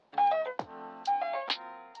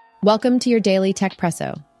Welcome to your daily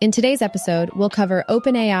Techpresso. In today's episode, we'll cover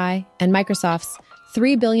OpenAI and Microsoft's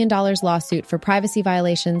 $3 billion lawsuit for privacy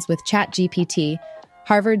violations with ChatGPT,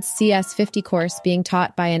 Harvard's CS50 course being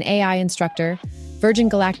taught by an AI instructor, Virgin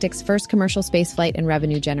Galactic's first commercial spaceflight and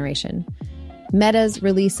revenue generation, Meta's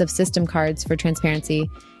release of system cards for transparency,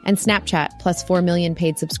 and Snapchat plus 4 million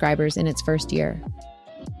paid subscribers in its first year.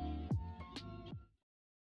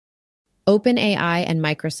 OpenAI and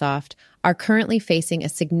Microsoft are currently facing a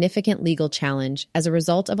significant legal challenge as a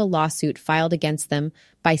result of a lawsuit filed against them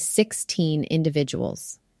by 16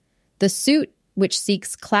 individuals. The suit, which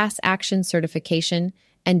seeks class action certification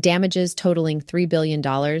and damages totaling $3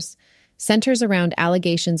 billion, centers around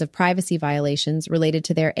allegations of privacy violations related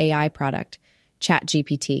to their AI product,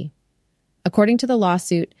 ChatGPT. According to the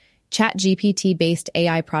lawsuit, ChatGPT-based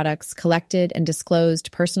AI products collected and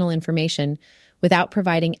disclosed personal information without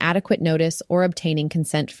providing adequate notice or obtaining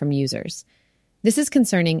consent from users. This is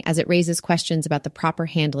concerning as it raises questions about the proper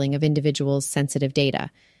handling of individuals' sensitive data.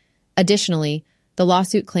 Additionally, the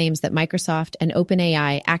lawsuit claims that Microsoft and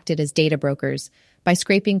OpenAI acted as data brokers by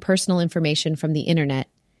scraping personal information from the internet,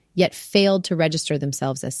 yet failed to register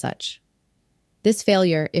themselves as such. This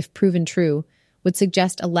failure, if proven true, would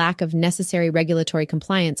suggest a lack of necessary regulatory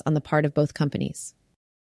compliance on the part of both companies.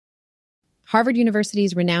 Harvard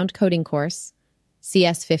University's renowned coding course,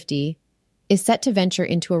 CS50, is set to venture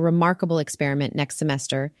into a remarkable experiment next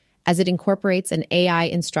semester as it incorporates an AI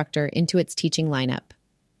instructor into its teaching lineup.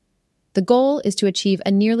 The goal is to achieve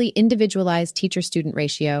a nearly individualized teacher-student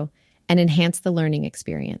ratio and enhance the learning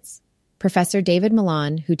experience. Professor David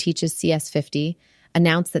Milan, who teaches CS50,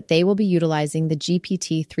 announced that they will be utilizing the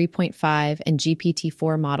GPT 3.5 and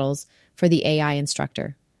GPT-4 models for the AI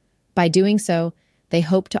instructor. By doing so, they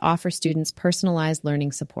hope to offer students personalized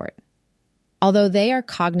learning support. Although they are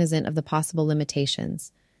cognizant of the possible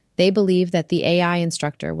limitations, they believe that the AI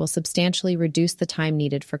instructor will substantially reduce the time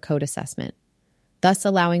needed for code assessment, thus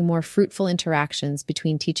allowing more fruitful interactions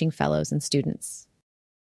between teaching fellows and students.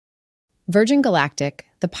 Virgin Galactic,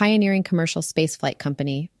 the pioneering commercial spaceflight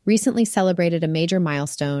company, recently celebrated a major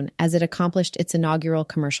milestone as it accomplished its inaugural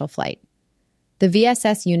commercial flight. The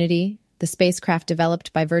VSS Unity, the spacecraft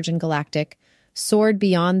developed by Virgin Galactic, soared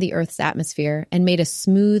beyond the Earth's atmosphere and made a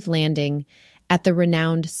smooth landing at the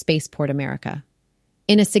renowned Spaceport America.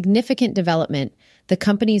 In a significant development, the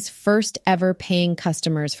company's first ever paying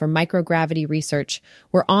customers for microgravity research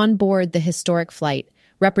were on board the historic flight,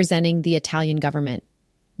 representing the Italian government.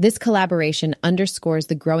 This collaboration underscores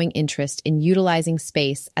the growing interest in utilizing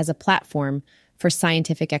space as a platform for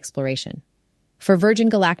scientific exploration. For Virgin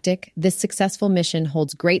Galactic, this successful mission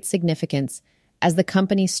holds great significance as the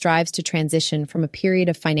company strives to transition from a period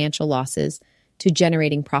of financial losses to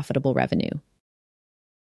generating profitable revenue.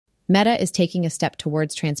 Meta is taking a step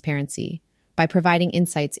towards transparency by providing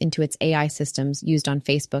insights into its AI systems used on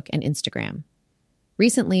Facebook and Instagram.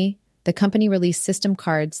 Recently, the company released system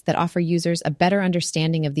cards that offer users a better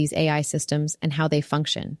understanding of these AI systems and how they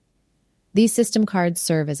function. These system cards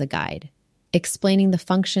serve as a guide, explaining the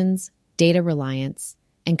functions, data reliance,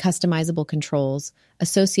 and customizable controls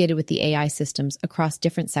associated with the AI systems across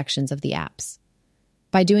different sections of the apps.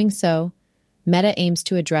 By doing so, Meta aims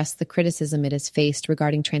to address the criticism it has faced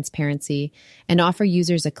regarding transparency and offer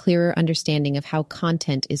users a clearer understanding of how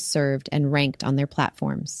content is served and ranked on their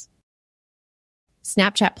platforms.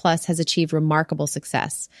 Snapchat Plus has achieved remarkable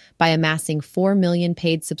success by amassing 4 million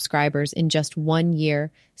paid subscribers in just 1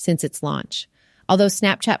 year since its launch. Although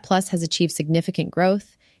Snapchat Plus has achieved significant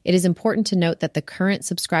growth, it is important to note that the current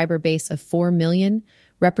subscriber base of 4 million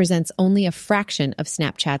represents only a fraction of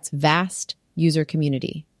Snapchat's vast user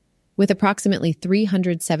community. With approximately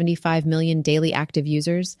 375 million daily active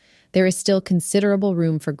users, there is still considerable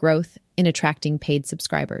room for growth in attracting paid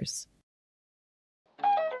subscribers.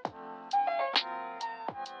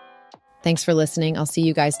 Thanks for listening. I'll see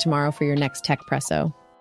you guys tomorrow for your next Techpresso.